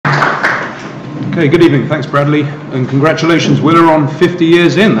Okay, good evening. Thanks, Bradley, and congratulations, Willa, on 50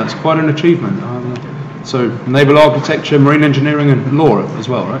 years in. That's quite an achievement. So, naval architecture, marine engineering, and law as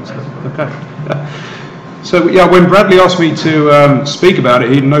well, right? So, okay. So, yeah, when Bradley asked me to speak about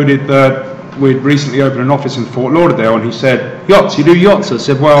it, he noted that we'd recently opened an office in Fort Lauderdale, and he said, "Yachts, you do yachts?" I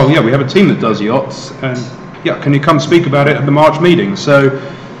said, "Well, yeah, we have a team that does yachts, and yeah, can you come speak about it at the March meeting?" So,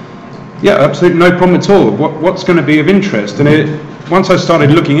 yeah, absolutely no problem at all. What's going to be of interest? And once I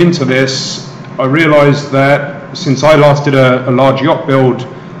started looking into this, I realized that since I last did a large yacht build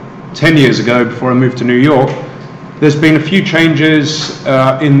 10 years ago before I moved to New York, there's been a few changes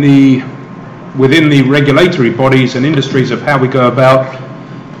within the regulatory bodies and industries of how we go about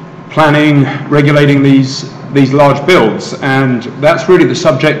planning, regulating these large builds. And that's really the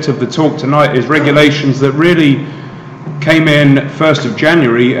subject of the talk tonight, is regulations that really came in 1st of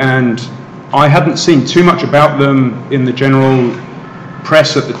January, and I hadn't seen too much about them in the general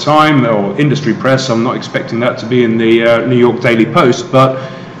press at the time, or industry press. I'm not expecting that to be in the New York Daily Post, but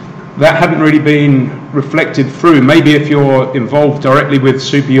that hadn't really been reflected through. Maybe if you're involved directly with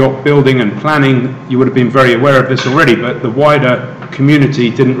superyacht building and planning, you would have been very aware of this already, but the wider community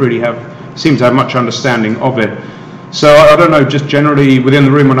didn't really seem to have much understanding of it. So I don't know, just generally within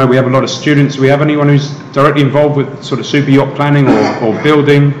the room, I know we have a lot of students. Do we have anyone who's directly involved with sort of superyacht planning or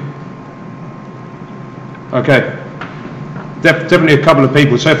building? Okay. Definitely a couple of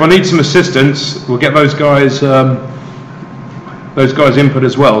people. So if I need some assistance, we'll get those guys input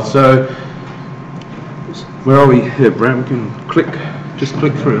as well. So where are we here, Brad? We can just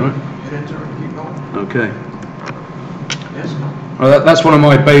click through, right? Okay. Well, that's one of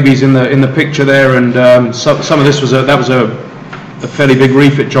my babies in the picture there, and some of this was a fairly big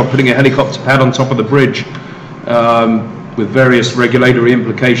refit job, putting a helicopter pad on top of the bridge, with various regulatory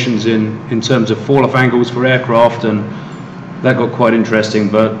implications in terms of fall-off angles for aircraft, and that got quite interesting,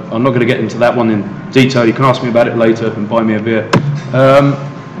 but I'm not going to get into that one in detail. You can ask me about it later and buy me a beer.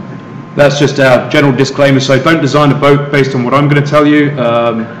 That's just our general disclaimer, so don't design a boat based on what I'm going to tell you.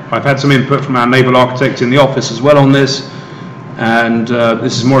 I've had some input from our naval architect in the office as well on this, and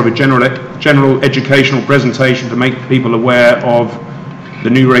this is more of a general educational presentation to make people aware of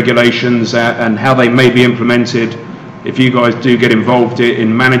the new regulations and how they may be implemented if you guys do get involved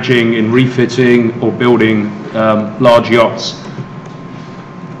in managing, in refitting or building large yachts.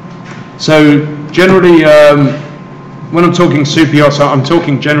 So generally, when I'm talking super yachts, I'm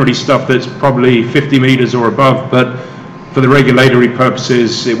talking generally stuff that's probably 50 meters or above, but for the regulatory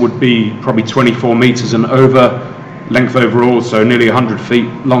purposes, it would be probably 24 meters and over length overall, so nearly 100 feet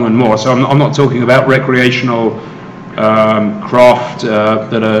long and more. So I'm not talking about recreational craft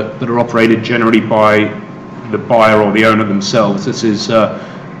that are operated generally by the buyer or the owner themselves. This is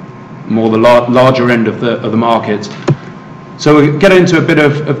more the larger end of the market. So we'll get into a bit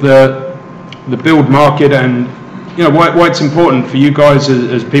of the build market, and you know why it's important for you guys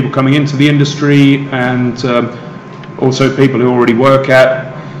as people coming into the industry, and also people who already work at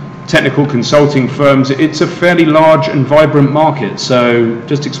technical consulting firms. It's a fairly large and vibrant market. So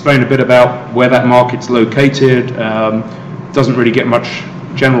just explain a bit about where that market's located. Doesn't really get much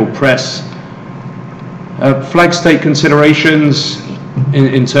general press. Flag state considerations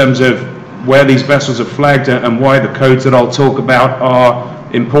in terms of where these vessels are flagged and why the codes that I'll talk about are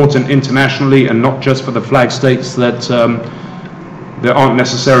important internationally and not just for the flag states that aren't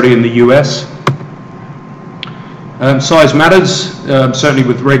necessarily in the US. Size matters, certainly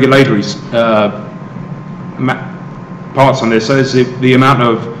with regulatory parts on this. So there's the amount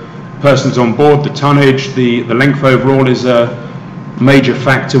of persons on board, the tonnage, the length overall is a major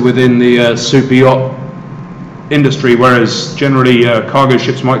factor within the super yacht industry, whereas generally cargo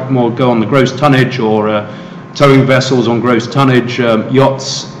ships might more go on the gross tonnage, or towing vessels on gross tonnage.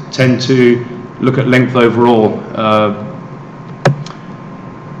 Yachts tend to look at length overall.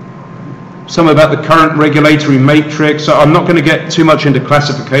 Some about the current regulatory matrix. So I'm not going to get too much into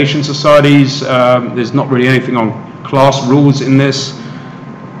classification societies. There's not really anything on class rules in this.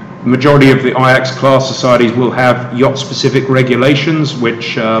 The majority of the IACS class societies will have yacht-specific regulations,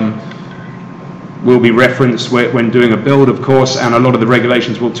 which will be referenced when doing a build, of course, and a lot of the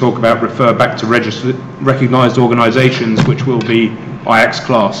regulations we'll talk about refer back to recognized organizations, which will be IACS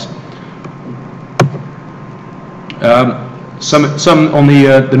class. Some on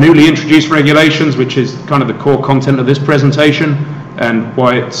the newly introduced regulations, which is kind of the core content of this presentation and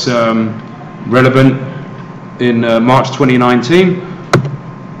why it's relevant in March 2019.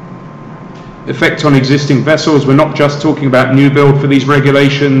 Effect on existing vessels. We're not just talking about new build for these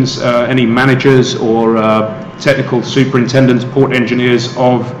regulations. Any managers or technical superintendents, port engineers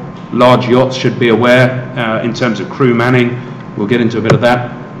of large yachts should be aware in terms of crew manning. We'll get into a bit of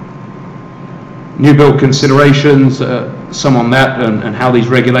that. New build considerations, some on that and how these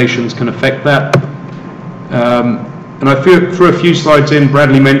regulations can affect that. And I threw a few slides in.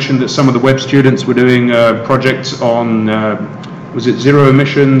 Bradley mentioned that some of the web students were doing projects on, was it zero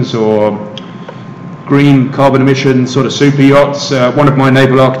emissions or green carbon emissions sort of super yachts. One of my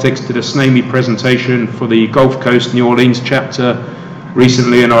naval architects did a SNAME presentation for the Gulf Coast New Orleans chapter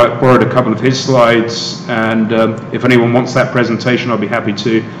recently, and I borrowed a couple of his slides, and if anyone wants that presentation, I'll be happy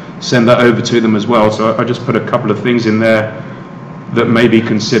to send that over to them as well. So I just put a couple of things in there that may be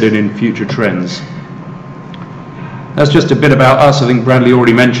considered in future trends. That's just a bit about us. I think Bradley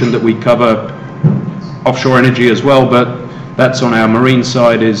already mentioned that we cover offshore energy as well, but that's on our marine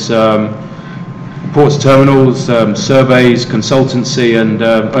side, is ports, terminals, surveys, consultancy, and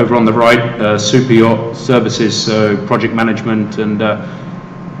over on the right, super yacht services, so project management and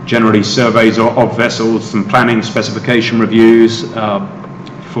generally surveys of vessels and planning, specification reviews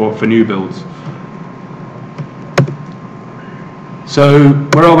for new builds. So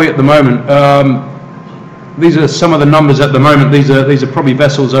where are we at the moment? These are some of the numbers at the moment. These are probably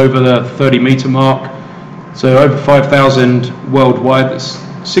vessels over the 30-meter mark, so over 5,000 worldwide. That's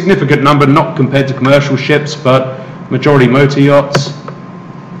a significant number, not compared to commercial ships, but majority motor yachts.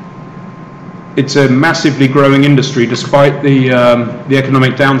 It's a massively growing industry, despite the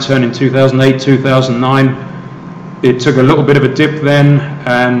economic downturn in 2008, 2009. It took a little bit of a dip then,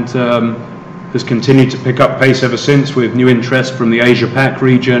 and has continued to pick up pace ever since, with new interest from the Asia-Pac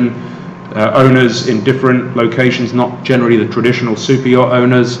region, owners in different locations, not generally the traditional super yacht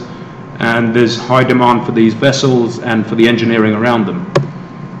owners, and there's high demand for these vessels and for the engineering around them.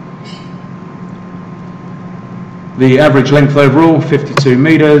 The average length overall, 52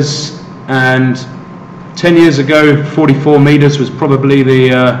 meters, and 10 years ago, 44 meters was probably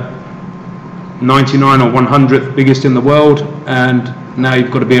the 99 or 100th biggest in the world, and now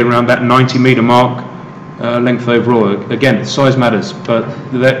you've got to be around that 90-meter mark length overall. Again, size matters, but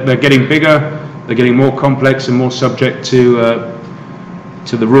they're getting bigger, they're getting more complex and more subject to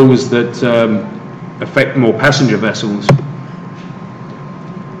the rules that affect more passenger vessels.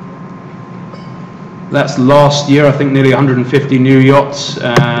 That's last year, I think nearly 150 new yachts,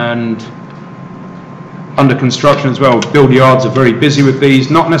 and under construction as well. Build yards are very busy with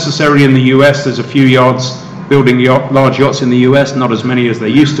these, not necessarily in the US. There's a few yards building large yachts in the US, not as many as there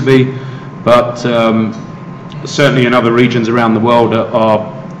used to be, but certainly in other regions around the world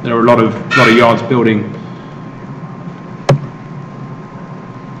there are a lot of yards building.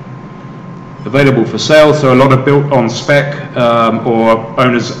 Available for sale, so a lot are built on spec, or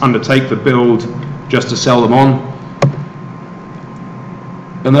owners undertake the build just to sell them on.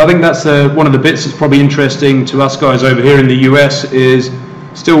 And I think that's one of the bits that's probably interesting to us guys over here in the US, is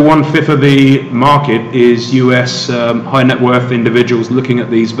still 1/5 of the market is US high net worth individuals looking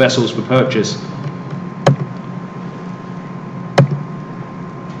at these vessels for purchase.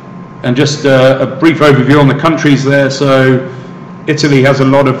 And just a brief overview on the countries there. So Italy has a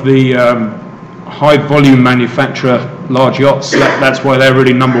lot of the high volume manufacturer large yachts. That's why they're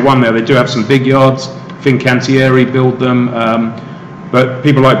really number one there. They do have some big yards. Fincantieri build them, but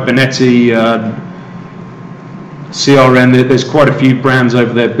people like Benetti, CRN, there's quite a few brands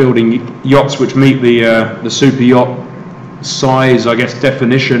over there building yachts which meet the super yacht size, I guess,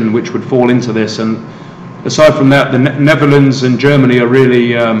 definition, which would fall into this. And aside from that, the Netherlands and Germany are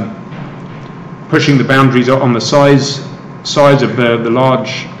really pushing the boundaries on the size of the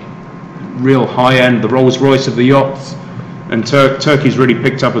large, real high-end, the Rolls-Royce of the yachts. And Turkey's really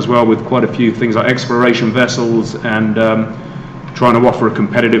picked up as well, with quite a few things like exploration vessels and trying to offer a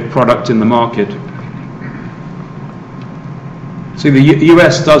competitive product in the market. See, the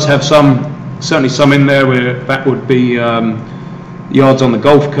US does have certainly some in there, where that would be yards on the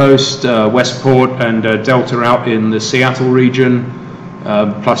Gulf Coast, Westport and Delta out in the Seattle region,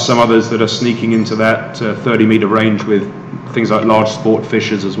 plus some others that are sneaking into that 30-meter range with things like large sport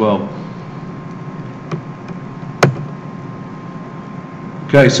fishers as well.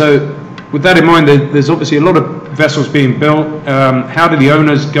 Okay, so with that in mind, there's obviously a lot of vessels being built. How do the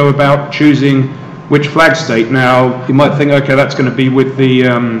owners go about choosing which flag state? Now, you might think, okay, that's going to be with the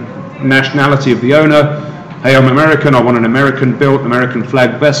nationality of the owner. Hey, I'm American, I want an American-built, American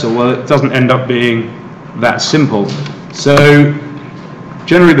flag vessel. Well, it doesn't end up being that simple. So,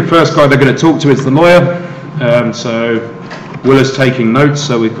 generally the first guy they're going to talk to is the lawyer. So, Willa's taking notes,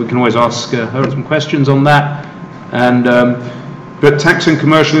 so we can always ask her some questions on that. And but tax and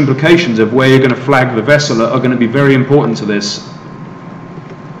commercial implications of where you're going to flag the vessel are going to be very important to this.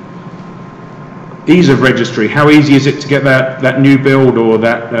 Ease of registry. How easy is it to get that new build or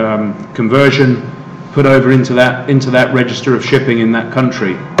that conversion put over into that register of shipping in that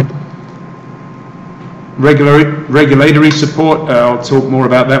country? Regulatory support, I'll talk more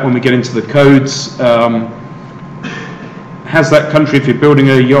about that when we get into the codes. Has that country, if you're building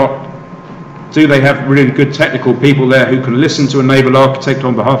a yacht, do they have really good technical people there who can listen to a naval architect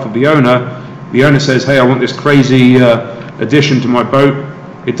on behalf of the owner? The owner says, hey, I want this crazy addition to my boat.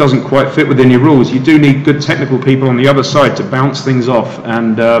 It doesn't quite fit within your rules. You do need good technical people on the other side to bounce things off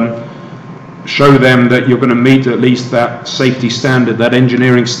and show them that you're going to meet at least that safety standard, that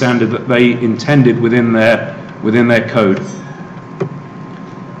engineering standard that they intended within their code.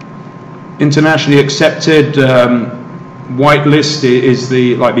 Internationally accepted white list is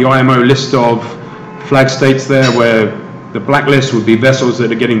like the IMO list of flag states there, where the black list would be vessels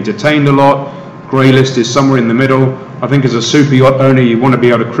that are getting detained a lot. Grey list is somewhere in the middle. I think as a super yacht owner, you want to be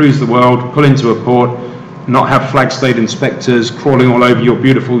able to cruise the world, pull into a port, not have flag state inspectors crawling all over your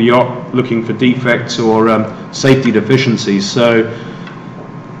beautiful yacht looking for defects or safety deficiencies. So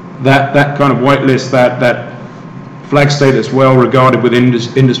that kind of white list, that flag state that's well regarded within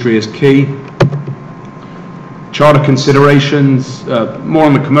industry is key. Charter considerations, more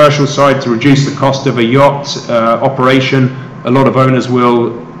on the commercial side to reduce the cost of a yacht operation. A lot of owners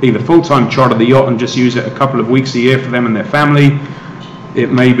will either full-time charter the yacht and just use it a couple of weeks a year for them and their family. It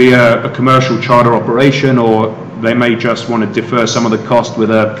may be a commercial charter operation, or they may just want to defer some of the cost with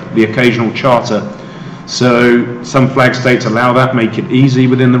the occasional charter. So some flag states allow that, make it easy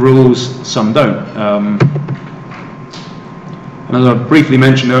within the rules, some don't. And as I briefly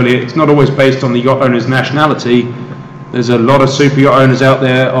mentioned earlier, it's not always based on the yacht owner's nationality. There's a lot of super yacht owners out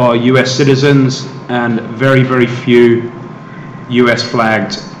there are US citizens, and very, very few US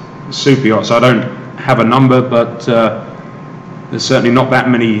flagged super yachts. I don't have a number, but there's certainly not that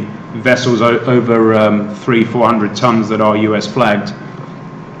many vessels over 300-400 tons that are US flagged.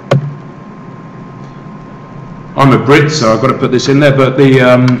 I'm a Brit, so I've got to put this in there, but the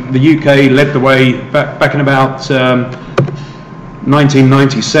UK led the way back in about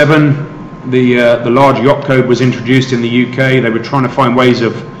 1997. The large yacht code was introduced in the UK. They were trying to find ways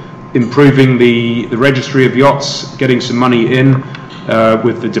of improving the registry of yachts, getting some money in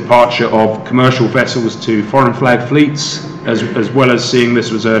with the departure of commercial vessels to foreign flag fleets, as well as seeing this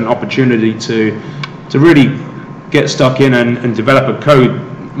was an opportunity to really get stuck in and develop a code.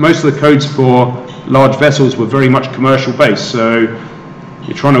 Most of the codes for large vessels were very much commercial based, so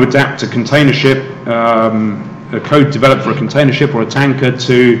you're trying to adapt a container ship, a code developed for a container ship or a tanker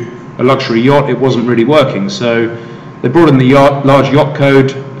to a luxury yacht. It wasn't really working, so they brought in the large yacht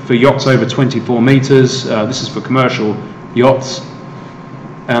code for yachts over 24 meters. This is for commercial yachts,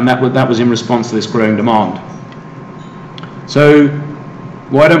 and that was in response to this growing demand. So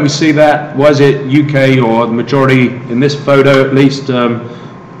why don't we see that? Why is it UK, or the majority in this photo at least,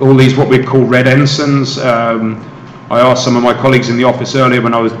 all these what we call red ensigns? I asked some of my colleagues in the office earlier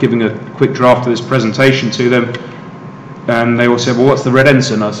when I was giving a quick draft of this presentation to them, and they all said, well, what's the red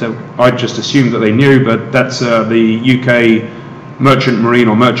ensign? I said, I just assumed that they knew, but that's the UK Merchant Marine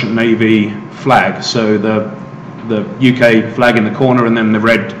or Merchant Navy flag. So the UK flag in the corner, and then the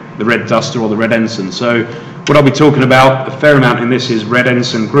red duster or the red ensign. So what I'll be talking about a fair amount in this is red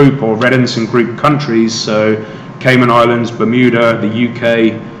ensign group or red ensign group countries. So Cayman Islands, Bermuda, the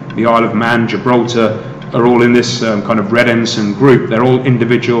UK, the Isle of Man, Gibraltar are all in this kind of red ensign group. They're all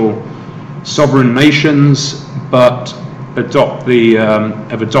individual sovereign nations, but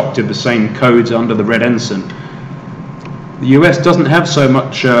have adopted the same codes under the red ensign. The US doesn't have so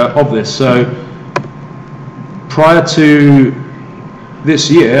much of this. So prior to this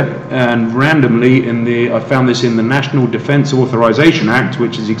year, and randomly I found this in the National Defense Authorization Act,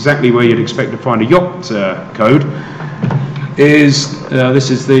 which is exactly where you'd expect to find a yacht code, this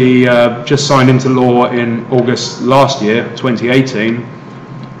is the just signed into law in August last year, 2018.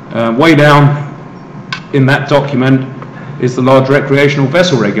 Way down in that document is the large recreational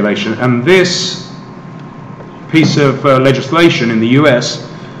vessel regulation, and this piece of legislation in the US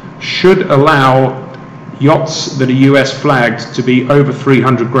should allow yachts that are US flagged to be over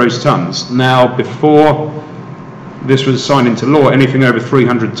 300 gross tons. Now, before this was signed into law, anything over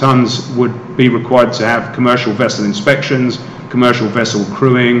 300 tons would be required to have commercial vessel inspections, commercial vessel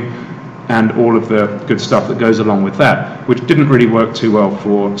crewing, and all of the good stuff that goes along with that, which didn't really work too well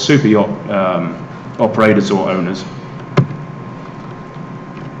for super yacht operators or owners.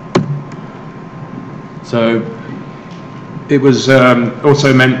 So it was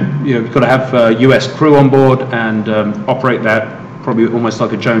also meant you've got to have US crew on board and operate that probably almost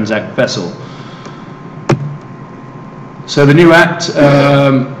like a Jones Act vessel. So the new Act,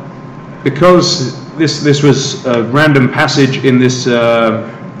 because this was a random passage in this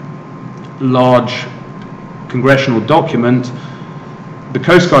large congressional document, the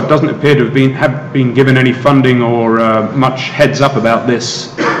Coast Guard doesn't appear to have been given any funding or much heads up about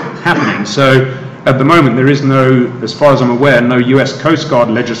this happening. So at the moment there is no, as far as I'm aware, no US Coast Guard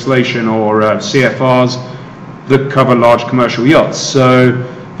legislation or CFRs that cover large commercial yachts. So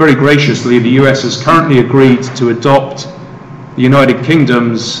very graciously the US has currently agreed to adopt the United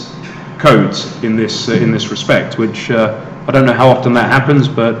Kingdom's codes in this respect, which I don't know how often that happens,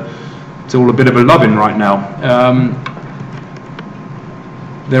 but it's all a bit of a love-in right now.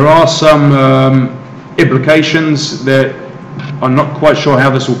 There are some implications that I'm not quite sure how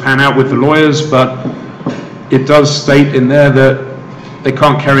this will pan out with the lawyers, but it does state in there that they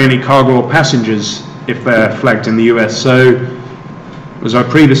can't carry any cargo or passengers if they're flagged in the US. So, as I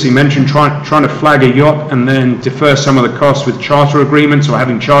previously mentioned, trying to flag a yacht and then defer some of the costs with charter agreements or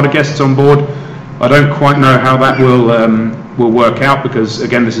having charter guests on board, I don't quite know how that will work out, because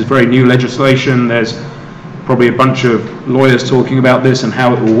again, this is very new legislation. There's probably a bunch of lawyers talking about this and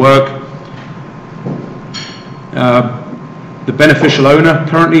how it will work. The beneficial owner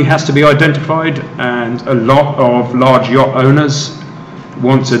currently has to be identified, and a lot of large yacht owners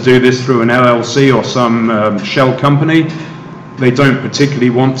want to do this through an LLC or some shell company. They don't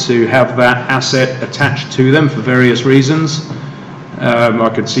particularly want to have that asset attached to them for various reasons. I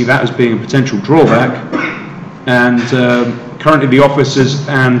could see that as being a potential drawback. And currently the officers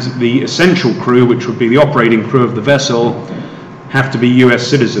and the essential crew, which would be the operating crew of the vessel, have to be US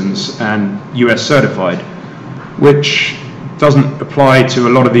citizens and US certified, which doesn't apply to a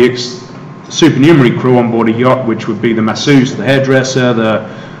lot of the supernumerary crew on board a yacht, which would be the masseuse, the hairdresser,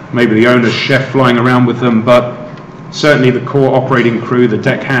 maybe the owner's chef flying around with them, but certainly the core operating crew, the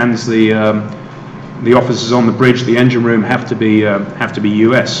deckhands, the officers on the bridge, the engine room have to be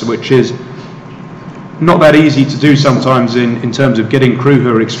US, which is not that easy to do sometimes in terms of getting crew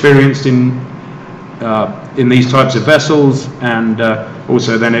who are experienced in these types of vessels, and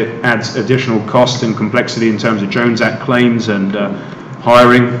also then it adds additional cost and complexity in terms of Jones Act claims and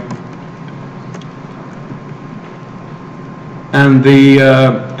hiring. And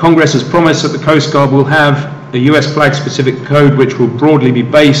the Congress has promised that the Coast Guard will have a US flag specific code which will broadly be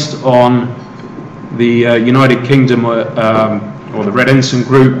based on the United Kingdom or the Red Ensign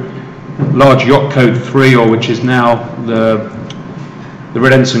Group Large Yacht Code 3, or which is now the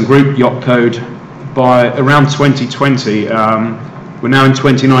Red Ensign Group Yacht Code, by around 2020. We're now in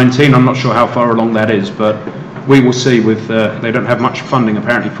 2019. I'm not sure how far along that is, but we will see. With they don't have much funding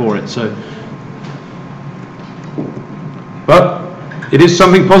apparently for it. So, but it is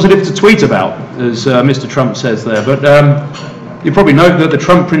something positive to tweet about, as Mr. Trump says there. But you probably know that the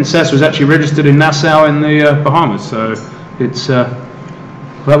Trump Princess was actually registered in Nassau in the Bahamas. So it's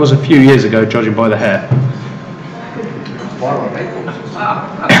that was a few years ago, judging by the hair.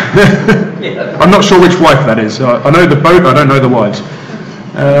 I'm not sure which wife that is. I know the boat, I don't know the wives.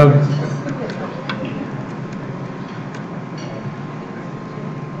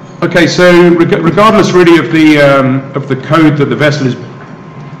 Okay, so regardless really of the code that the vessel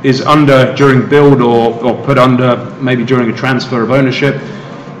is under during build or put under maybe during a transfer of ownership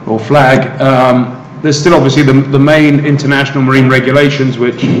or flag, there's still obviously the main international marine regulations,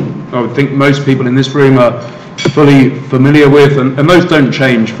 which I would think most people in this room are fully familiar with, and those don't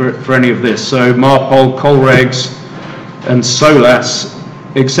change for any of this. So MARPOL, COLREGS and SOLAS,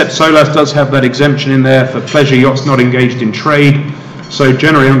 except SOLAS does have that exemption in there for pleasure yachts not engaged in trade. So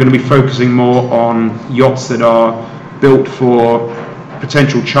generally I'm going to be focusing more on yachts that are built for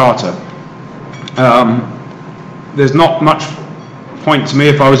potential charter. There's not much point to me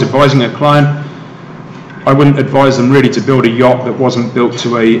if I was advising a client. I wouldn't advise them really to build a yacht that wasn't built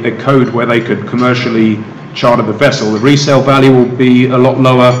to a code where they could commercially charter the vessel. The resale value will be a lot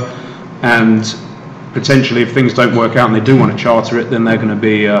lower, and potentially if things don't work out and they do want to charter it, then they're going to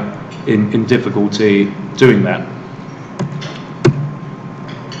be in difficulty doing that.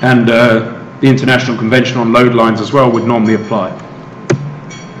 And the International Convention on Load Lines as well would normally apply.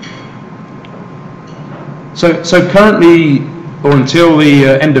 So currently, or until the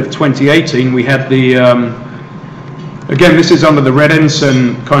end of 2018, we had the, again, this is under the Red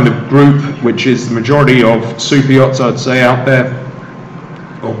Ensign kind of group, which is the majority of super yachts, I'd say, out there,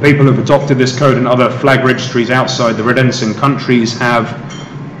 or people who've adopted this code, and other flag registries outside the Red Ensign countries have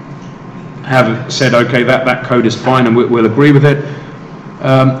said, okay, that code is fine and we'll agree with it.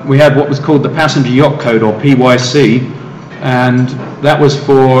 We had what was called the Passenger Yacht Code, or PYC, and that was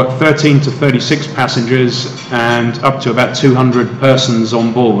for 13 to 36 passengers and up to about 200 persons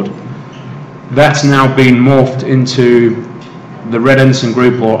on board. That's now been morphed into the Red Ensign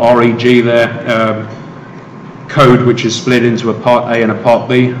Group, or REG there, code, which is split into a Part A and a Part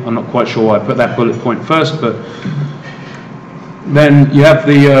B. I'm not quite sure why I put that bullet point first, but Then you have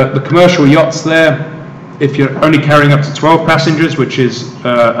the commercial yachts there. If you're only carrying up to 12 passengers, which is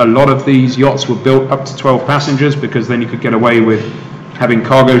a lot of these yachts were built up to 12 passengers, because then you could get away with having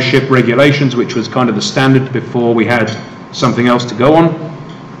cargo ship regulations, which was kind of the standard before we had something else to go on.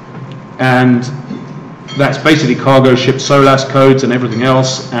 And that's basically cargo ship SOLAS codes and everything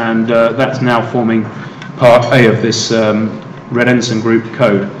else, and that's now forming part A of this Red Ensign Group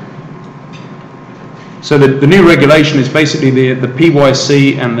code. So the new regulation is basically the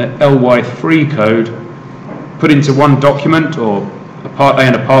PYC and the LY3 code put into one document, or a part A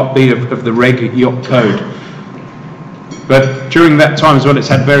and a part B of the Reg Yacht Code. But during that time as well, it's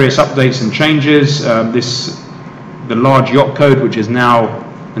had various updates and changes. The large yacht code, which is now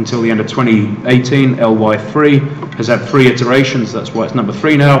until the end of 2018, LY3, has had 3 iterations. That's why it's number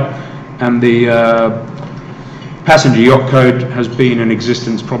 3 now. And the passenger yacht code has been in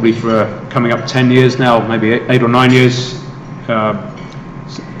existence probably for coming up 10 years now, maybe 8 or 9 years.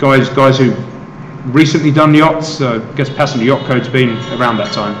 Guys who recently done yachts, I guess passenger yacht code's been around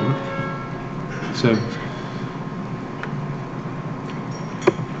that time.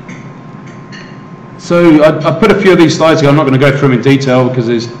 So I put a few of these slides here. I'm not going to go through them in detail because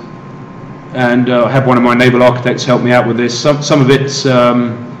I have one of my naval architects help me out with this. Some of it's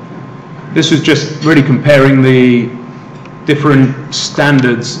this was just really comparing the different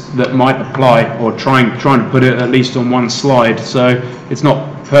standards that might apply, or trying to put it at least on one slide. So it's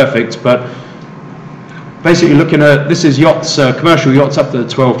not perfect, but basically looking at, this is yachts, commercial yachts up to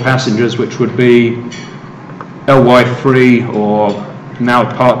 12 passengers, which would be LY3, or now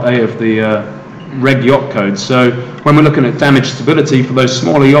part A of the Reg Yacht Code. So when we're looking at damage stability for those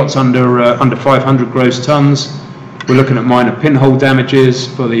smaller yachts under 500 gross tons, we're looking at minor pinhole damages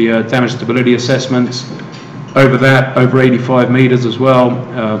for the damage stability assessments. Over that, over 85 meters as well,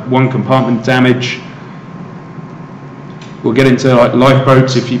 one compartment damage. We'll get into like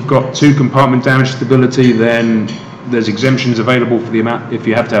lifeboats. If you've got 2 compartment damage stability, then there's exemptions available for the amount, if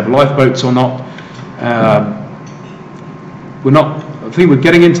you have to have lifeboats or not. I think we're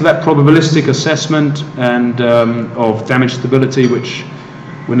getting into that probabilistic assessment and of damage stability, which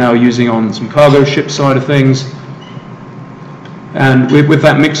we're now using on some cargo ship side of things. And with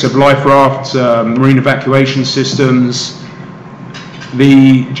that mix of life rafts, marine evacuation systems,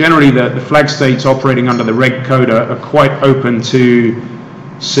 generally the flag states operating under the Reg Code are quite open to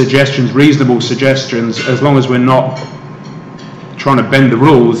suggestions, reasonable suggestions, as long as we're not trying to bend the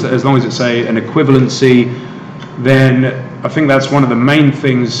rules. As long as it's an equivalency, then I think that's one of the main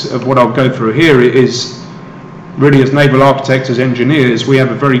things of what I'll go through here. Is really, as naval architects, as engineers, we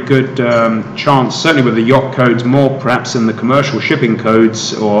have a very good chance, certainly with the yacht codes, more perhaps than the commercial shipping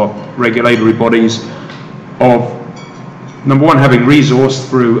codes or regulatory bodies, of number one, having resource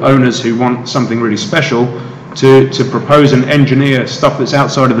through owners who want something really special to propose and engineer stuff that's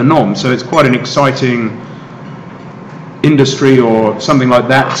outside of the norm. So it's quite an exciting industry or something like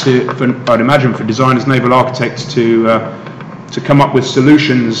that I'd imagine for designers, naval architects to come up with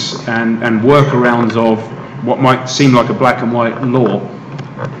solutions and workarounds of what might seem like a black and white law.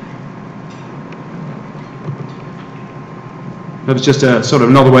 That was just a sort of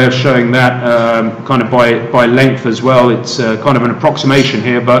another way of showing that, kind of by length as well. It's kind of an approximation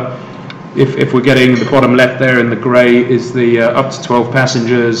here, but if we're getting the bottom left there in the grey is the up to 12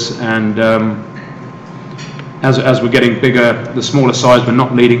 passengers, and as we're getting bigger, the smaller size, we're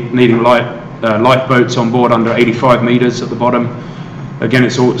not needing lifeboats on board under 85 meters at the bottom. Again,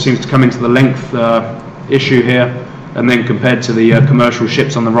 it seems to come into the length issue here, and then compared to the commercial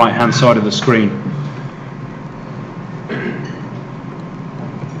ships on the right hand side of the screen.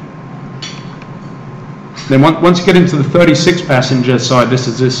 Then once you get into the 36 passenger side, this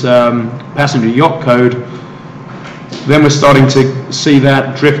is this passenger yacht code, then we're starting to see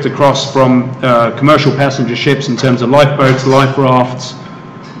that drift across from commercial passenger ships in terms of lifeboats, life rafts,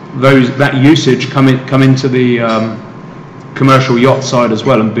 that usage come into the commercial yacht side as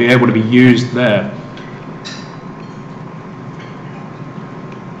well and be able to be used there.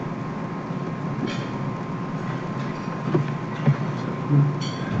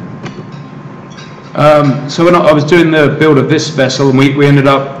 So when I was doing the build of this vessel, and we ended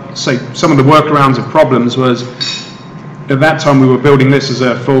up, some of the workarounds of problems was, at that time we were building this as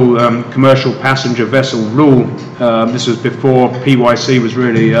a full commercial passenger vessel rule. This was before PYC was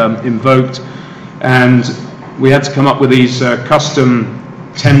really invoked, and we had to come up with these custom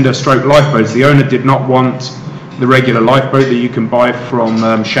tender stroke lifeboats. The owner did not want the regular lifeboat that you can buy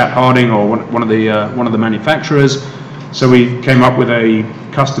from Shat Harding or one of the manufacturers. So we came up with a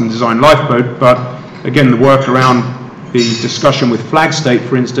custom designed lifeboat, but again, the work around the discussion with flag state,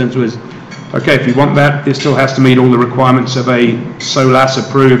 for instance, was Okay, if you want that, it still has to meet all the requirements of a SOLAS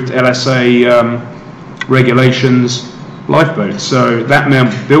approved LSA regulations lifeboat. So that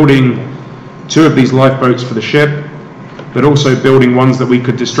meant building 2 of these lifeboats for the ship, but also building ones that we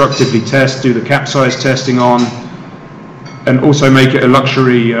could destructively test, do the capsize testing on, and also make it a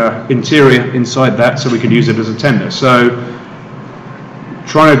luxury interior inside that so we could use it as a tender. So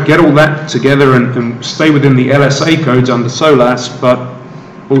trying to get all that together and stay within the LSA codes under SOLAS, but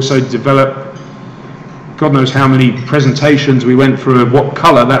also develop God knows how many presentations we went through of what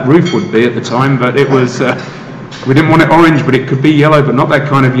colour that roof would be at the time, but it was, we didn't want it orange, but it could be yellow, but not that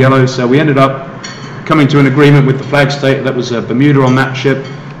kind of yellow, so we ended up coming to an agreement with the flag state that was Bermuda on that ship,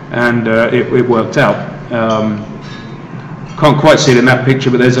 and it worked out. Can't quite see it in that picture,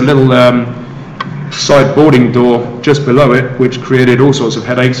 but there's a little side boarding door just below it, which created all sorts of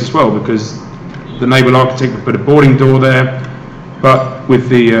headaches as well, because the naval architect would put a boarding door there, but with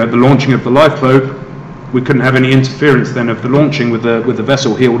the launching of the lifeboat, we couldn't have any interference then of the launching with the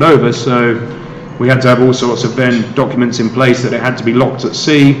vessel heeled over, so we had to have all sorts of then documents in place that it had to be locked at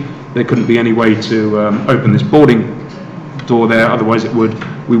sea. There couldn't be any way to open this boarding door there, otherwise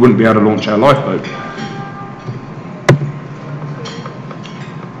we wouldn't be able to launch our lifeboat.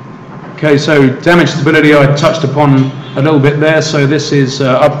 Okay, so damage stability I touched upon a little bit there. So this is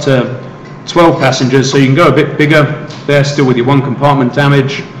up to 12 passengers, so you can go a bit bigger there still with your 1 compartment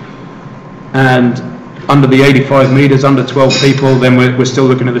damage, and under the 85 meters, under 12 people, then we're still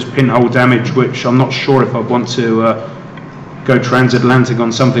looking at this pinhole damage, which I'm not sure if I want to go transatlantic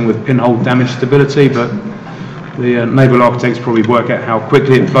on something with pinhole damage stability, but the naval architects probably work out how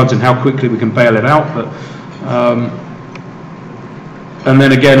quickly it floods and how quickly we can bail it out. But and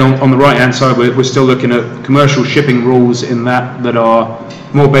then again on the right hand side, we're still looking at commercial shipping rules in that are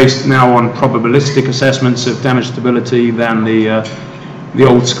more based now on probabilistic assessments of damage stability than the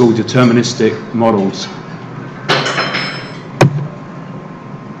old school deterministic models.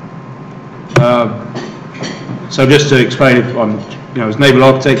 So just to explain, as naval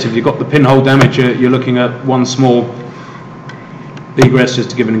architects, if you've got the pinhole damage, you're looking at 1 small egress, just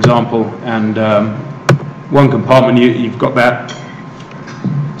to give an example, and 1 compartment, you've got that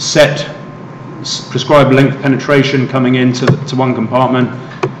set prescribed length penetration coming into 1 compartment,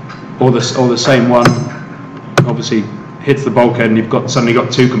 or the same one obviously hits the bulkhead and you've suddenly got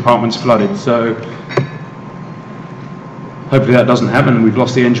 2 compartments flooded. So hopefully that doesn't happen. We've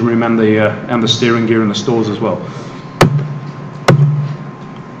lost the engine room and the steering gear and the stores as well.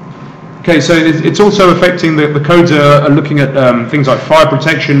 Okay, so it's also affecting the codes are looking at things like fire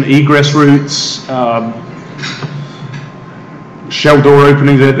protection, egress routes, shell door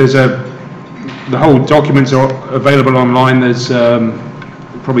opening. The whole documents are available online. There's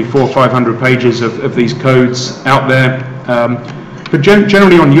probably 400 or 500 pages of these codes out there. But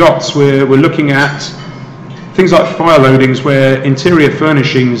generally on yachts, we're looking at things like fire loadings, where interior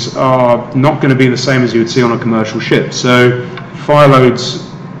furnishings are not going to be the same as you would see on a commercial ship. So fire loads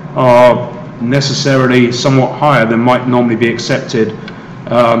are necessarily somewhat higher than might normally be accepted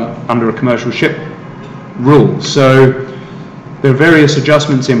under a commercial ship rule. So there are various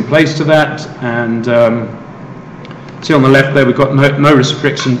adjustments in place to that, and see on the left there we've got no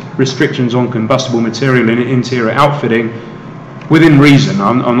restrictions on combustible material in interior outfitting within reason.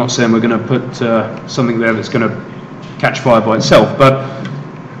 I'm not saying we're going to put something there that's going to catch fire by itself, but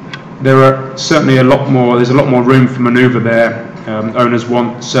there are certainly there's a lot more room for manoeuvre there. Owners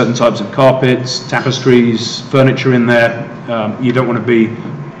want certain types of carpets, tapestries, furniture in there. You don't want to be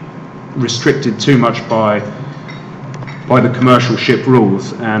restricted too much by the commercial ship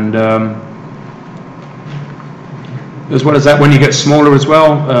rules, and as well as that, when you get smaller as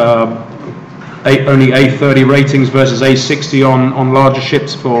well, only A30 ratings versus A60 on larger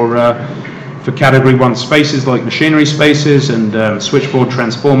ships for category 1 spaces like machinery spaces and switchboard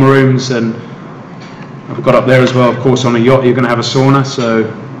transformer rooms. And I've got up there as well, of course, on a yacht you're going to have a sauna, so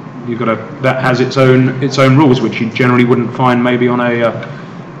that has its own rules, which you generally wouldn't find maybe on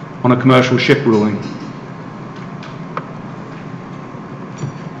a commercial ship ruling.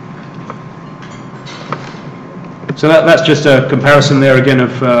 So that's just a comparison there again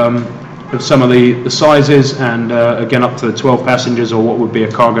of some of the sizes, and again up to the 12 passengers, or what would be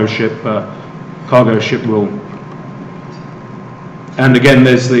a cargo ship rule. And again,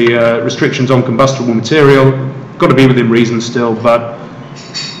 there's the restrictions on combustible material. Got to be within reason still, but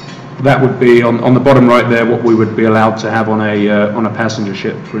that would be on the bottom right there what we would be allowed to have on a passenger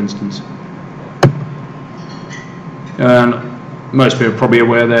ship, for instance. And most people are probably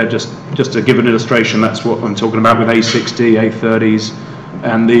aware there, just to give an illustration, that's what I'm talking about with A60, A30s.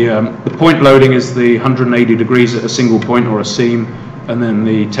 And the point loading is the 180 degrees at a single point or a seam, and then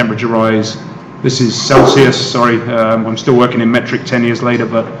the temperature rise. This is Celsius, sorry, I'm still working in metric 10 years later,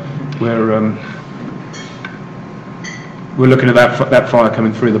 but we're looking at that fire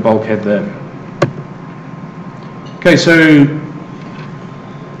coming through the bulkhead there. Okay, so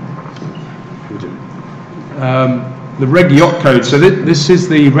the Reg Yacht Code. So this is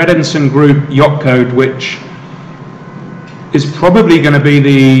the Red Ensign Group Yacht Code, which is probably going to be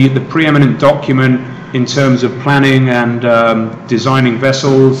the preeminent document in terms of planning and designing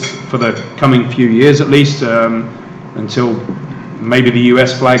vessels for the coming few years, at least, until maybe the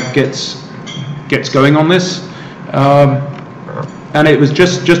US flag gets going on this. And it was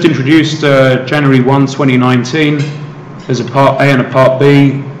just introduced January 1, 2019 as a Part A and a Part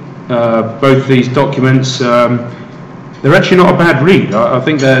B. Both these documents, they're actually not a bad read. I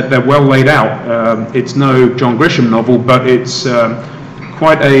think they're well laid out. It's no John Grisham novel, but it's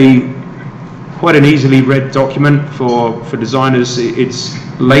quite an easily read document for designers. It's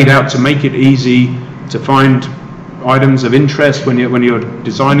laid out to make it easy to find items of interest when you're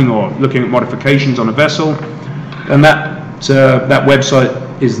designing or looking at modifications on a vessel. And that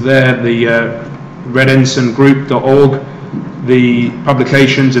website is there, the redensigngroup.org. The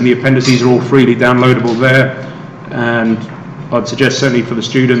publications and the appendices are all freely downloadable there, and I'd suggest certainly for the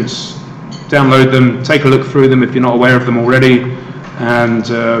students, download them, take a look through them if you're not aware of them already, and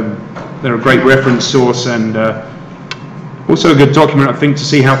they're a great reference source, and also a good document, I think, to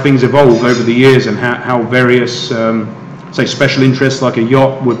see how things evolve over the years and how various, say, special interests like a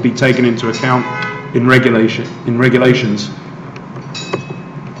yacht would be taken into account in regulations.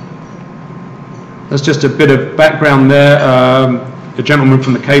 That's just a bit of background there. A gentleman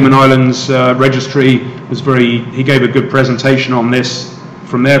from the Cayman Islands registry he gave a good presentation on this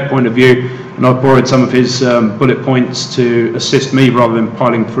from their point of view, and I've borrowed some of his bullet points to assist me rather than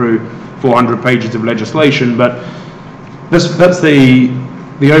piling through 400 pages of legislation. But that's the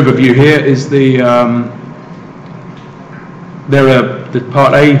overview here. Is the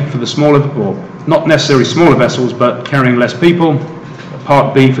Part A for the smaller, or not necessarily smaller vessels, but carrying less people.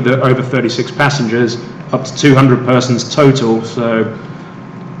 Part B for the over 36 passengers, up to 200 persons total. So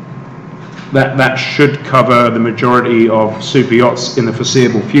that should cover the majority of super yachts in the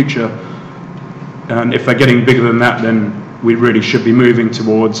foreseeable future. And if they're getting bigger than that, then we really should be moving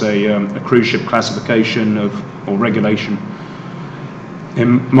towards a cruise ship classification or regulation,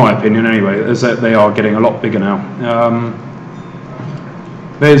 in my opinion anyway, as that they are getting a lot bigger now.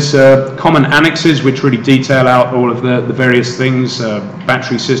 There's common annexes which really detail out all of the various things,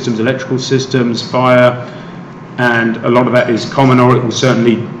 battery systems, electrical systems, fire, and a lot of that is common, or it will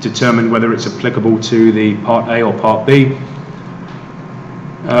certainly determine whether it's applicable to the Part A or Part B.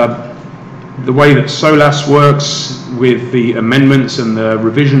 The way that SOLAS works with the amendments and the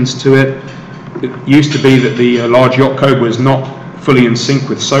revisions to it, it used to be that the large yacht code was not fully in sync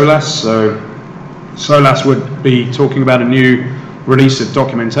with SOLAS, so SOLAS would be talking about a new release of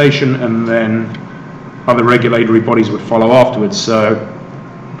documentation, and then other regulatory bodies would follow afterwards. So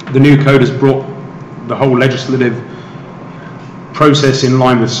the new code has brought the whole legislative process in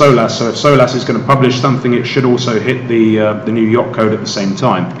line with SOLAS. So if SOLAS is going to publish something, it should also hit the new yacht code at the same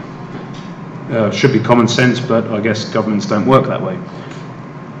time. Should be common sense, but I guess governments don't work that way.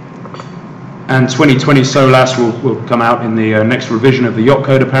 And 2020 SOLAS will come out in the next revision of the yacht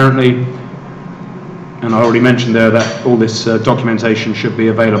code, apparently. And I already mentioned there that all this documentation should be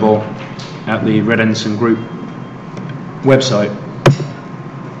available at the Red Ensign Group website.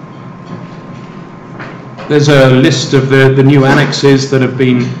 There's a list of the new annexes that have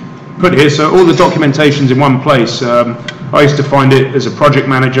been put here, so all the documentation's in one place. I used to find it as a project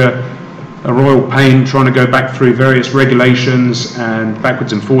manager a royal pain trying to go back through various regulations and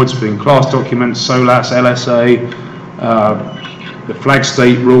backwards and forwards between class documents, SOLAS, LSA, the flag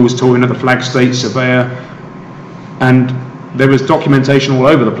state rules, talking to the flag state surveyor, and there was documentation all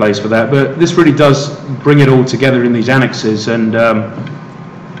over the place for that, but this really does bring it all together in these annexes, and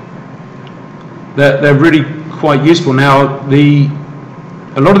they're really quite useful. Now,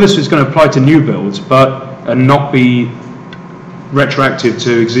 a lot of this is going to apply to new builds, and not be retroactive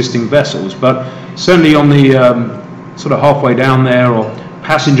to existing vessels, but certainly on the sort of halfway down there, or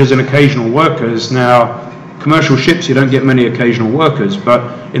passengers and occasional workers. Now, commercial ships, you don't get many occasional workers, but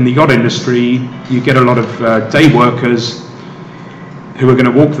in the yacht industry, you get a lot of day workers who are going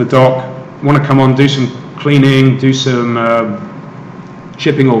to walk the dock, want to come on, do some cleaning, do some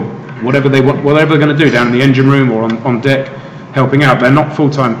shipping, or whatever they're going to do down in the engine room or on deck, helping out. They're not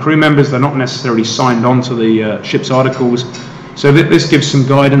full-time crew members, they're not necessarily signed on to the ship's articles. So this gives some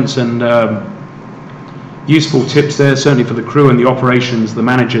guidance and useful tips there, certainly for the crew and the operations, the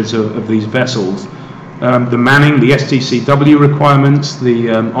managers of these vessels, the manning, the STCW requirements, the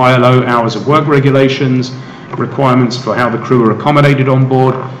ILO hours of work regulations, requirements for how the crew are accommodated on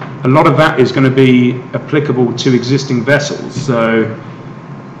board. A lot of that is going to be applicable to existing vessels. So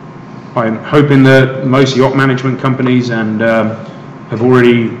I'm hoping that most yacht management companies have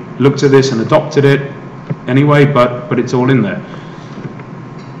already looked at this and adopted it anyway, but it's all in there.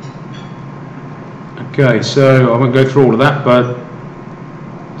 Okay, so I won't go through all of that, but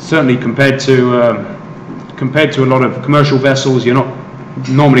certainly compared to a lot of commercial vessels, you're not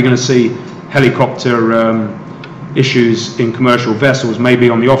normally going to see helicopter issues in commercial vessels. Maybe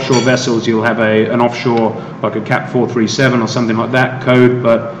on the offshore vessels you'll have an offshore, like a Cat 437 or something like that code,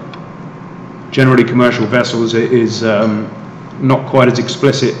 but generally commercial vessels is not quite as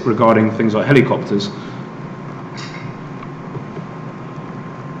explicit regarding things like helicopters.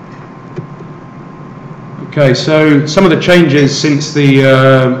 Okay, so some of the changes since the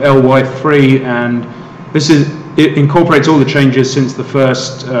LY3, and it incorporates all the changes since the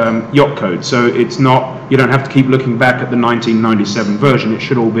first yacht code. So it's not, you don't have to keep looking back at the 1997 version. It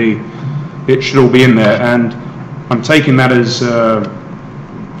should all be in there. And I'm taking that as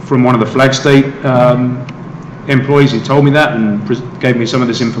from one of the flag state employees who told me that and gave me some of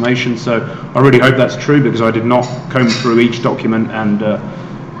this information. So I really hope that's true, because I did not comb through each document and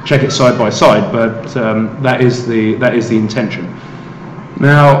check it side by side, but that is the intention.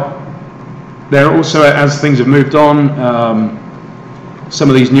 Now, there are also, as things have moved on, some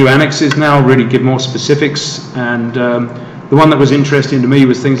of these new annexes now really give more specifics, and the one that was interesting to me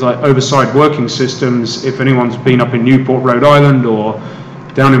was things like overside working systems. If anyone's been up in Newport, Rhode Island, or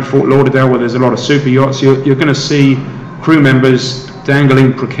down in Fort Lauderdale where there's a lot of super yachts, you're going to see crew members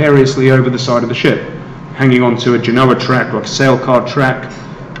dangling precariously over the side of the ship, hanging onto a Genoa track or a sail car track.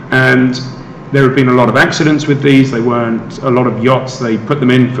 And there have been a lot of accidents with these. They weren't, a lot of yachts, they put them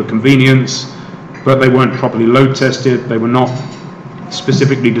in for convenience, but they weren't properly load tested. They were not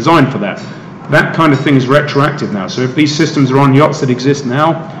specifically designed for that. That kind of thing is retroactive now. So if these systems are on yachts that exist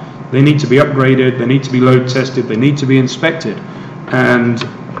now, they need to be upgraded, they need to be load tested, they need to be inspected. And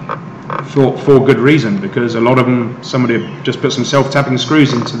for good reason, because a lot of them, somebody just put some self-tapping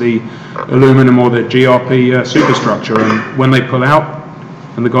screws into the aluminum or the GRP superstructure, and when they pull out,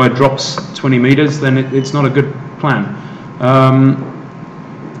 and the guy drops 20 meters, then it's not a good plan.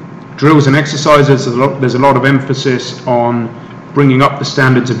 Drills and exercises, there's a lot of emphasis on bringing up the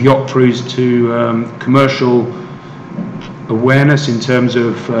standards of yacht crews to commercial awareness in terms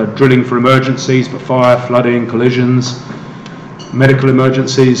of drilling for emergencies, for fire, flooding, collisions, medical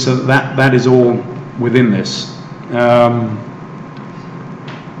emergencies, so that is all within this. I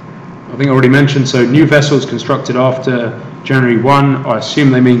think I already mentioned, so new vessels constructed after January 1, I assume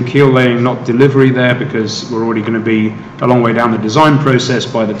they mean keel laying, not delivery there, because we're already going to be a long way down the design process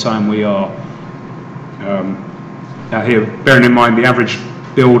by the time we are out here. Bearing in mind the average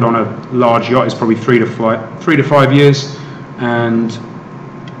build on a large yacht is probably 3 to 5 years, and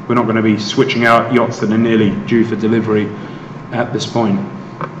we're not going to be switching out yachts that are nearly due for delivery at this point.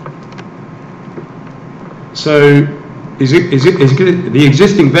 So the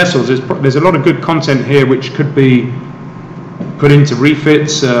existing vessels, there's a lot of good content here which could be put into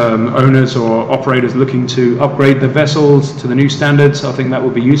refits, owners or operators looking to upgrade their vessels to the new standards. I think that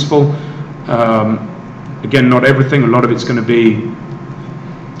would be useful. Again, not everything, a lot of it's going to be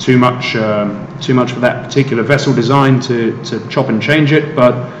too much for that particular vessel design to chop and change it,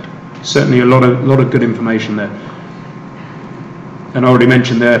 but certainly a lot of good information there. And I already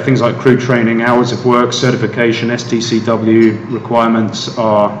mentioned there things like crew training, hours of work, certification, STCW requirements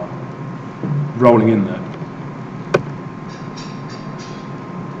are rolling in there.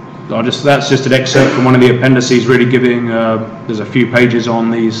 That's just an excerpt from one of the appendices, really giving, there's a few pages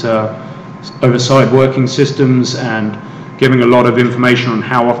on these overside working systems and giving a lot of information on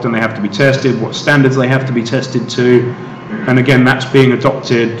how often they have to be tested, what standards they have to be tested to, and again that's being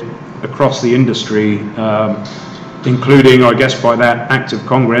adopted across the industry, including, I guess, by that act of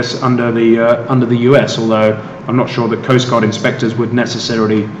Congress under the US, although I'm not sure that Coast Guard inspectors would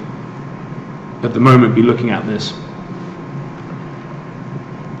necessarily at the moment be looking at this.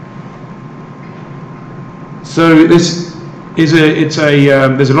 So this is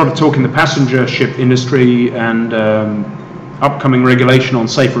there's a lot of talk in the passenger ship industry and upcoming regulation on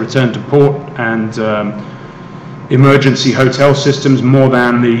safer return to port and emergency hotel systems, more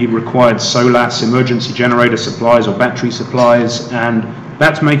than the required SOLAS, emergency generator supplies or battery supplies, and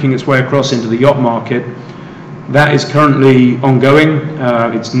that's making its way across into the yacht market. That is currently ongoing.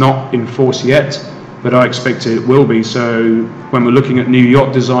 It's not in force yet, but I expect it will be. So when we're looking at new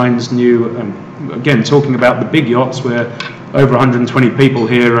yacht designs, again, talking about the big yachts, we're over 120 people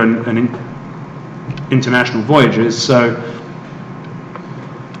here, and international voyages. So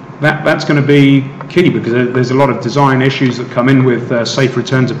that's going to be key, because there's a lot of design issues that come in with safe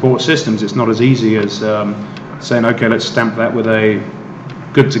return to port systems. It's not as easy as saying, okay, let's stamp that with a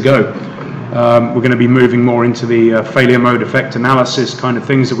good to go. We're going to be moving more into the failure mode effect analysis kind of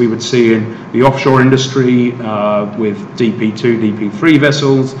things that we would see in the offshore industry with DP2, DP3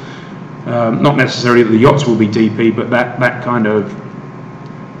 vessels. Not necessarily that the yachts will be DP, but that kind of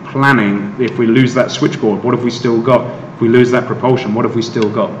planning. If we lose that switchboard, what have we still got? If we lose that propulsion, what have we still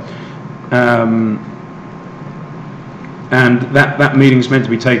got? And that meeting's meant to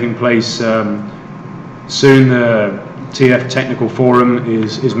be taking place soon. The TF Technical Forum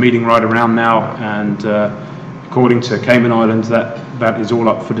is meeting right around now, and according to Cayman Islands, that is all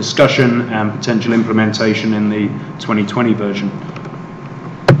up for discussion and potential implementation in the 2020 version.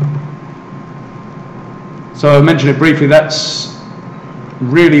 So I mentioned it briefly. That's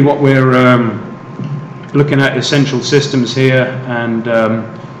really what we're looking at: essential systems here, and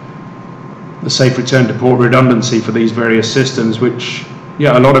the safe return to port redundancy for these various systems, which,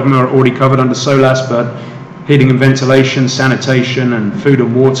 yeah, a lot of them are already covered under SOLAS, but heating and ventilation, sanitation, and food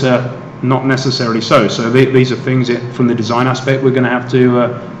and water, not necessarily so. So these are things from the design aspect we're going to have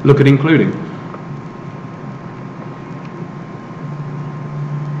to look at including.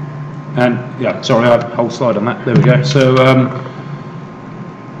 And yeah, sorry, I had a whole slide on that. There we go. So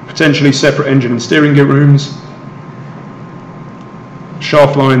potentially separate engine and steering gear rooms.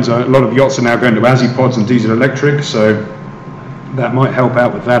 Shaft lines, a lot of yachts are now going to ASI-pods and diesel electric, so that might help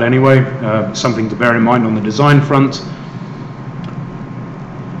out with that anyway. Something to bear in mind on the design front.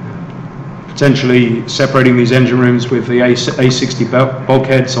 Potentially separating these engine rooms with the A60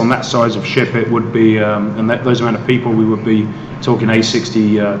 bulkheads on that size of ship. It would be, and those amount of people, we would be talking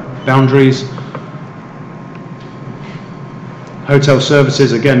A60 boundaries. Hotel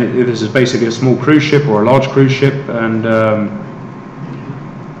services, again, this is basically a small cruise ship or a large cruise ship, and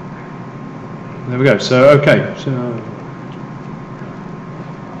there we go. So okay,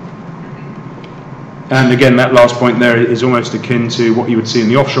 and again, that last point there is almost akin to what you would see in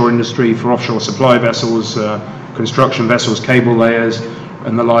the offshore industry for offshore supply vessels, construction vessels, cable layers,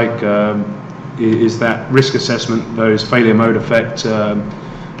 and the like. Is that risk assessment, those failure mode effect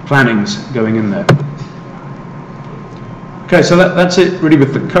plannings going in there. Okay, so that's it really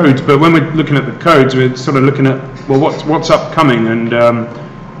with the codes. But when we're looking at the codes, we're sort of looking at, well, what's upcoming, and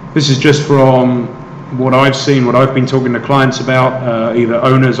this is just from what I've seen, what I've been talking to clients about, either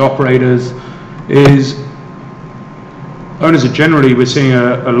owners, operators. Owners are generally, we're seeing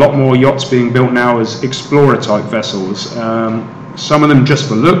a lot more yachts being built now as explorer type vessels. Some of them just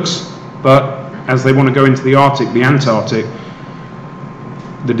for looks, but as they want to go into the Arctic, the Antarctic,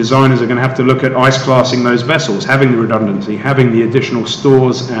 the designers are going to have to look at ice classing those vessels, having the redundancy, having the additional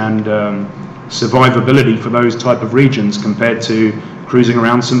stores and survivability for those type of regions compared to cruising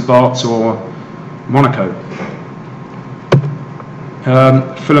around St. Bart's or Monaco.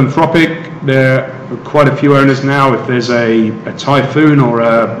 Philanthropic, there are quite a few owners now. If there's a typhoon or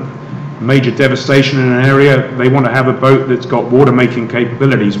a major devastation in an area, they want to have a boat that's got water making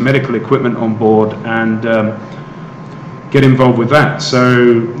capabilities, medical equipment on board, and get involved with that.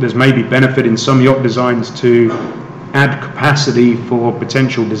 So there's maybe benefit in some yacht designs to add capacity for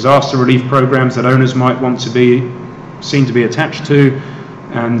potential disaster relief programs that owners might want to be seen to be attached to,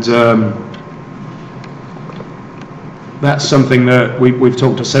 and that's something that we've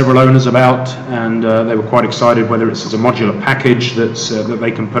talked to several owners about, and they were quite excited, whether it's as a modular package that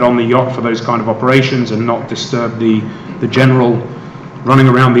they can put on the yacht for those kind of operations and not disturb the general running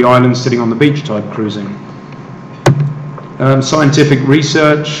around the island, sitting on the beach type cruising. Scientific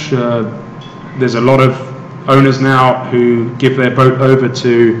research, there's a lot of owners now who give their boat over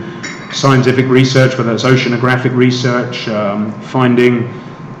to scientific research, whether it's oceanographic research, finding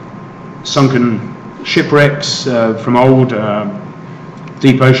sunken shipwrecks from old,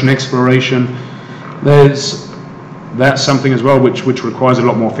 deep ocean exploration. That's something as well which requires a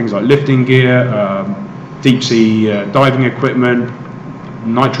lot more things like lifting gear, deep sea diving equipment,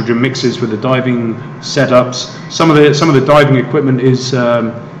 nitrogen mixes with the diving setups. Some of the diving equipment is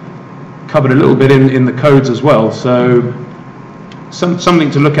covered a little bit in the codes as well. So something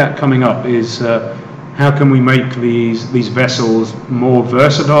to look at coming up is how can we make these vessels more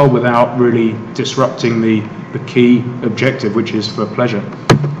versatile without really disrupting the key objective, which is for pleasure.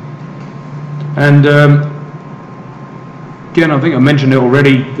 And again, I think I mentioned it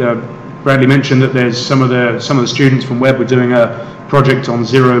already. Bradley mentioned that there's some of the students from Webb were doing a project on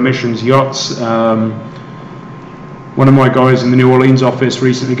zero emissions yachts. One of my guys in the New Orleans office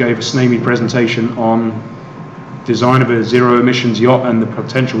recently gave a SNAME presentation on design of a zero emissions yacht and the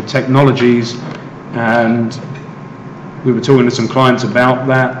potential technologies and we were talking to some clients about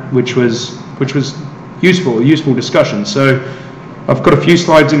that, which was useful, a useful discussion. So I've got a few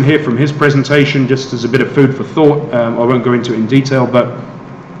slides in here from his presentation just as a bit of food for thought. I won't go into it in detail, but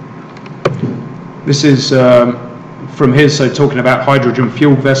this is from his, so talking about hydrogen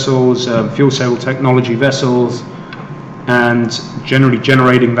fuel vessels, fuel cell technology vessels, and generally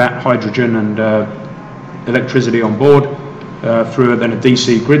generating that hydrogen and electricity on board through then a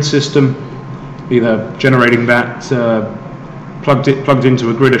DC grid system, either generating that plugged into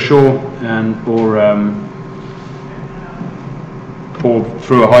a grid ashore, and or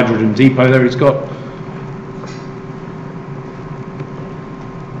through a hydrogen depot there he's got.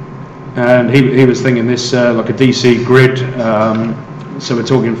 And he was thinking this like a DC grid, so we're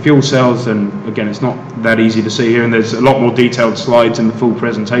talking fuel cells, and again it's not that easy to see here, and there's a lot more detailed slides in the full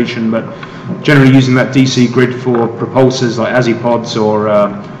presentation, but generally using that DC grid for propulsors like ASIPods or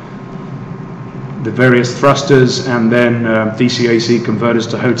the various thrusters, and then DC-AC converters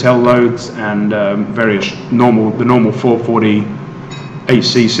to hotel loads, and various the normal 440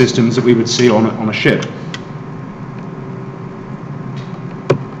 AC systems that we would see on a ship.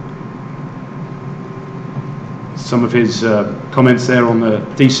 Some of his comments there on the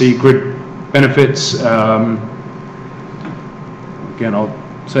DC grid benefits. Again, I'll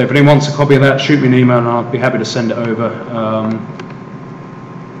say if anyone wants a copy of that, shoot me an email and I'll be happy to send it over.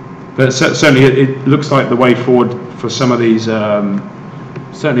 But certainly it looks like the way forward for some of these,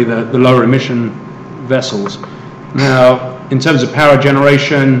 certainly the lower emission vessels. Now, in terms of power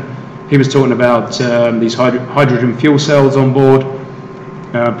generation, he was talking about these hydrogen fuel cells on board,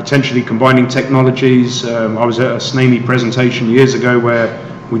 potentially combining technologies. I was at a SNAME presentation years ago where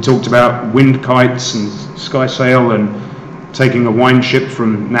we talked about wind kites and sky sail and taking a wine ship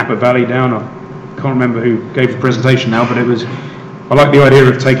from Napa Valley down. I can't remember who gave the presentation now, but it was, I like the idea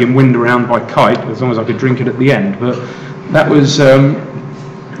of taking wind around by kite, as long as I could drink it at the end. But that was,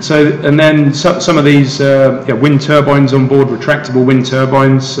 so, and then some of these wind turbines on board, retractable wind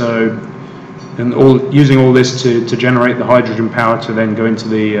turbines, so, and using all this to generate the hydrogen power to then go into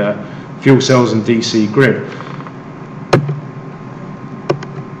the fuel cells and DC grid.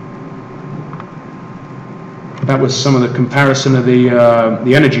 That was some of the comparison of the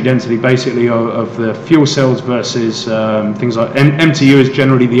energy density, basically, of the fuel cells versus things like MTU is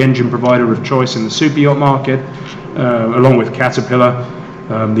generally the engine provider of choice in the superyacht market, along with Caterpillar.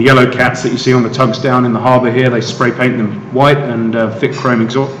 The yellow cats that you see on the tugs down in the harbour here, they spray paint them white and fit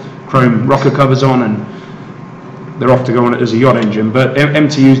chrome rocker covers on, and they're off to go on it as a yacht engine. But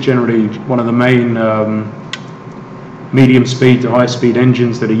MTU is generally one of the main medium speed to high speed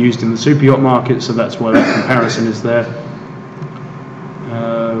engines that are used in the superyacht market, so that's why that comparison is there.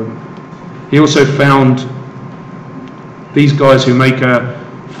 He also found these guys who make a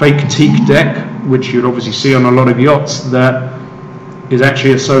fake teak deck, which you'd obviously see on a lot of yachts, that is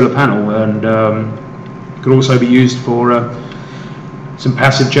actually a solar panel, and could also be used for some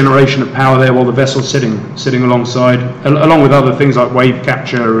passive generation of power there while the vessel's sitting alongside, along with other things like wave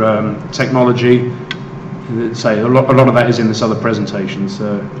capture technology. Say a lot of that is in this other presentation.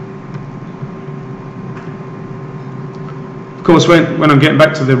 So, of course, when I'm getting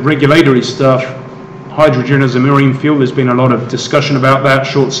back to the regulatory stuff, hydrogen as a marine fuel, there's been a lot of discussion about that.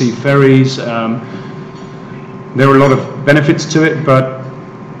 Short sea ferries, there are a lot of benefits to it, but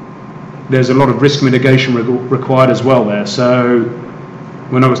there's a lot of risk mitigation required as well there. So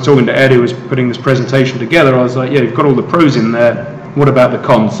when I was talking to Ed, who was putting this presentation together, I was like, yeah, you've got all the pros in there, what about the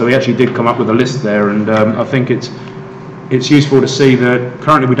cons? So he actually did come up with a list there, and I think it's useful to see that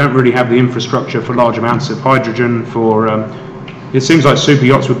currently we don't really have the infrastructure for large amounts of hydrogen. It seems like super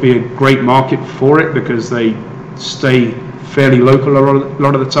yachts would be a great market for it because they stay fairly local a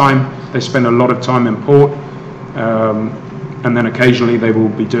lot of the time. They spend a lot of time in port, and then occasionally they will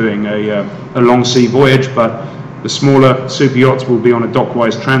be doing a long sea voyage, but the smaller super yachts will be on a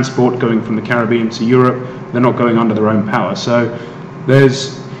dockwise transport going from the Caribbean to Europe. They're not going under their own power. So there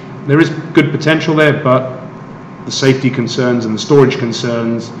is good potential there, but the safety concerns and the storage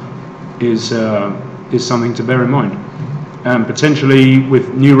concerns is something to bear in mind. And potentially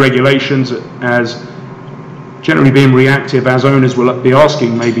with new regulations, as generally being reactive, as owners will be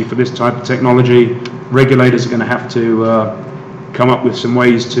asking maybe for this type of technology, regulators are going to have to come up with some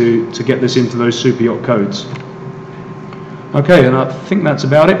ways to get this into those super yacht codes. Okay, and I think that's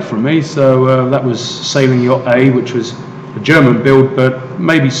about it from me. So that was Sailing Yacht A, which was a German build, but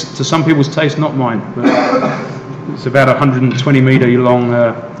maybe to some people's taste, not mine. But it's about a 120-meter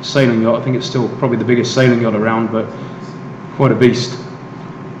long sailing yacht. I think it's still probably the biggest sailing yacht around, but quite a beast.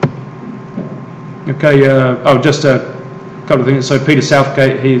 Okay, just A couple of things. So Peter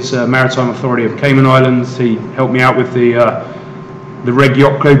Southgate, he's Maritime Authority of Cayman Islands. He helped me out with the Reg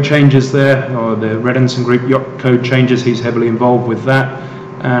Yacht Code changes there, or the Red Ensign Group Yacht Code changes. He's heavily involved with that.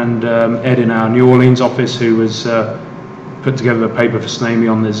 And Ed in our New Orleans office, who was put together a paper for SNAME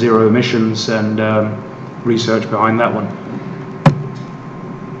on the zero emissions and research behind that one.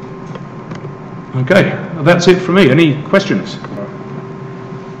 Okay, well, that's it from me. Any questions?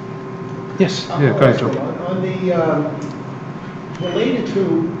 Yes, yeah, go ahead, John. On the related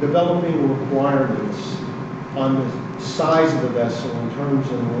to developing requirements on the size of the vessel in terms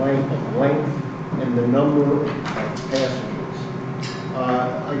of length and the number of passengers.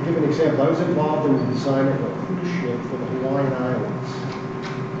 I give an example. I was involved in the design of a cruise ship for the Hawaiian Islands,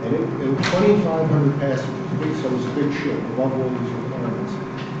 and it was 2,500 passengers, so it was a big ship, above all these requirements.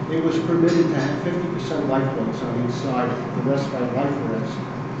 It was permitted to have 50% lifeboats on each side, the rest by life rafts,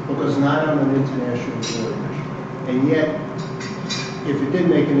 because not on an international voyage. And yet, if it did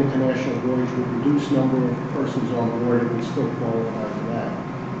make an international voyage with a reduced number of persons on board, it would still qualify for that.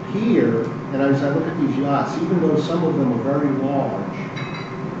 Here, and as I look at these yachts, even though some of them are very large,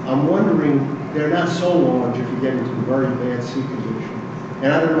 I'm wondering, they're not so large if you get into a very bad sea condition.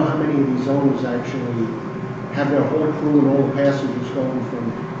 And I don't know how many of these owners actually have their whole crew and all the passengers going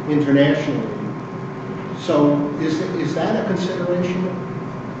from internationally. So is that a consideration?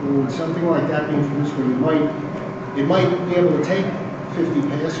 Or would something like that be introduced where it might be able to take 50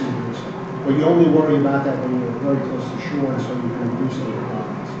 passengers, but you only worry about that when you're very close to shore, so you can reduce the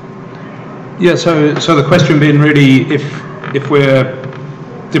requirements? Yeah, so the question being really, if we're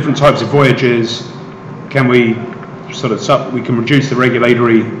different types of voyages, can we we can reduce the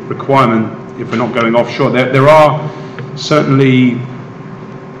regulatory requirement if we're not going offshore? There are certainly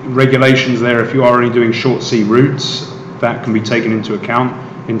regulations there if you are only doing short sea routes, that can be taken into account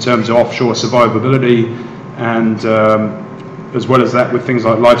in terms of offshore survivability, and as well as that with things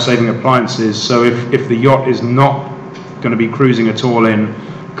like life-saving appliances. So if the yacht is not going to be cruising at all in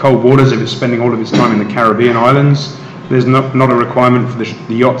cold waters, if it's spending all of its time in the Caribbean islands, there's not a requirement for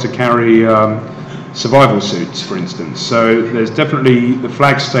the yacht to carry survival suits, for instance. So there's definitely, the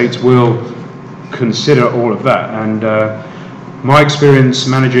flag states will consider all of that. And my experience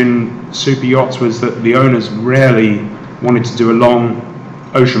managing super yachts was that the owners rarely wanted to do a long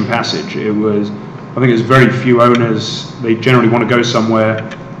ocean passage. I think there's very few owners, they generally want to go somewhere,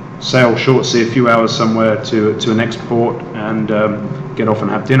 sail short sea a few hours somewhere to an next port and get off and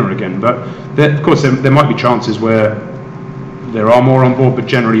have dinner again. But of course there might be chances where there are more on board, but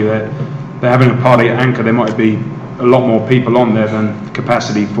generally they're having a party at anchor. There might be a lot more people on there than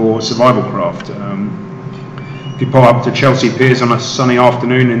capacity for survival craft. If you pull up to Chelsea Piers on a sunny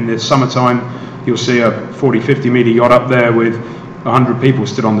afternoon in the summertime, you'll see a 40-50 metre yacht up there with 100 people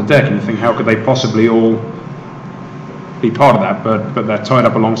stood on the deck, and you think, how could they possibly all be part of that? But they're tied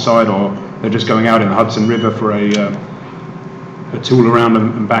up alongside, or they're just going out in the Hudson River for a tool around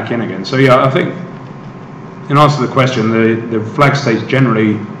and back in again. So yeah, I think in answer to the question, the flag states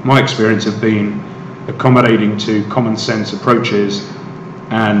generally, my experience, have been accommodating to common sense approaches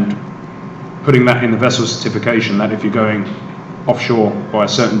and putting that in the vessel certification that if you're going offshore by a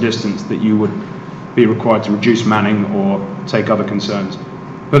certain distance that you would be required to reduce manning or take other concerns.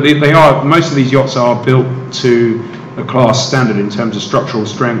 But most of these yachts are built to a class standard in terms of structural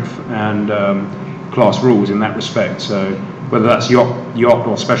strength and class rules in that respect. So whether that's yacht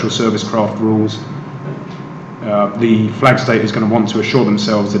or special service craft rules, the flag state is going to want to assure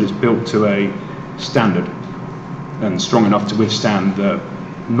themselves that it's built to a standard and strong enough to withstand the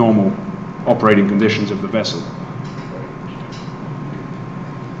normal operating conditions of the vessel.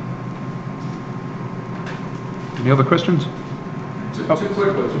 Any other questions? Two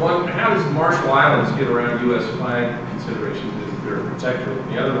quick ones. One, how does Marshall Islands get around U.S. flag considerations if they're a protectorate?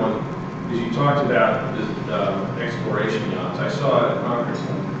 And the other one is you talked about the exploration yachts. I saw at a conference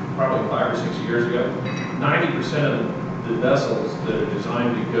probably 5 or 6 years ago, 90% of the vessels that are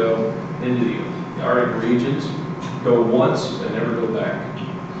designed to go into the Arctic regions go once and never go back.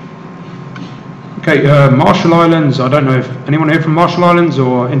 Okay, Marshall Islands, I don't know if anyone here from Marshall Islands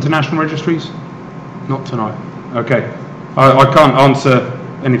or international registries? Not tonight. Okay, I can't answer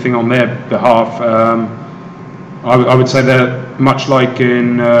anything on their behalf. I would say they're much like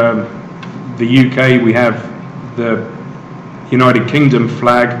in the UK, we have the United Kingdom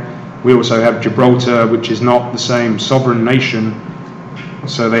flag. We also have Gibraltar, which is not the same sovereign nation,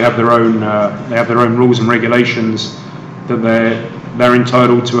 so they have their own rules and regulations that they're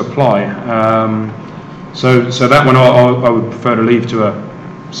entitled to apply. So that one I would prefer to leave to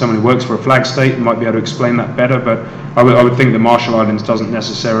someone who works for a flag state and might be able to explain that better. But I would think the Marshall Islands doesn't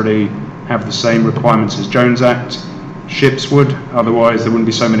necessarily have the same requirements as Jones Act. ships would. Otherwise, there wouldn't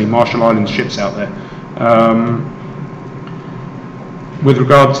be so many Marshall Islands ships out there. With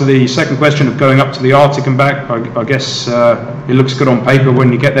regard to the second question of going up to the Arctic and back, I guess it looks good on paper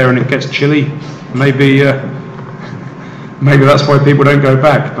when you get there and it gets chilly. Maybe maybe that's why people don't go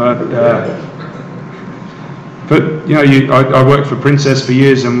back. But you know, I worked for Princess for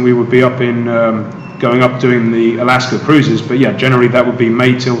years, and we would be up in going up doing the Alaska cruises. But yeah, generally that would be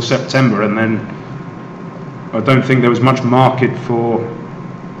May till September, and then I don't think there was much market for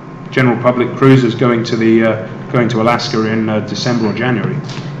general public cruisers going to Alaska in December or January.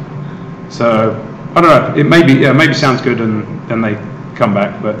 So I don't know. It maybe sounds good, and then they come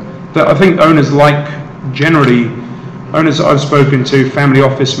back. But I think owners generally owners I've spoken to, family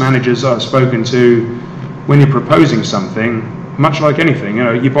office managers I've spoken to, when you're proposing something, much like anything, you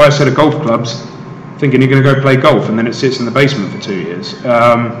know, you buy a set of golf clubs thinking you're going to go play golf, and then it sits in the basement for 2 years.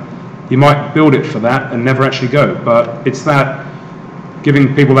 You might build it for that and never actually go, but it's that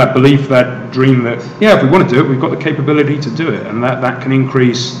giving people that belief, that dream that, yeah, if we want to do it, we've got the capability to do it, and that can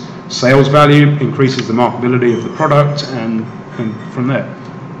increase sales value, increases the marketability of the product, and from there.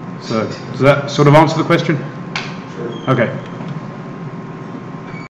 So does that sort of answer the question? Sure. Okay.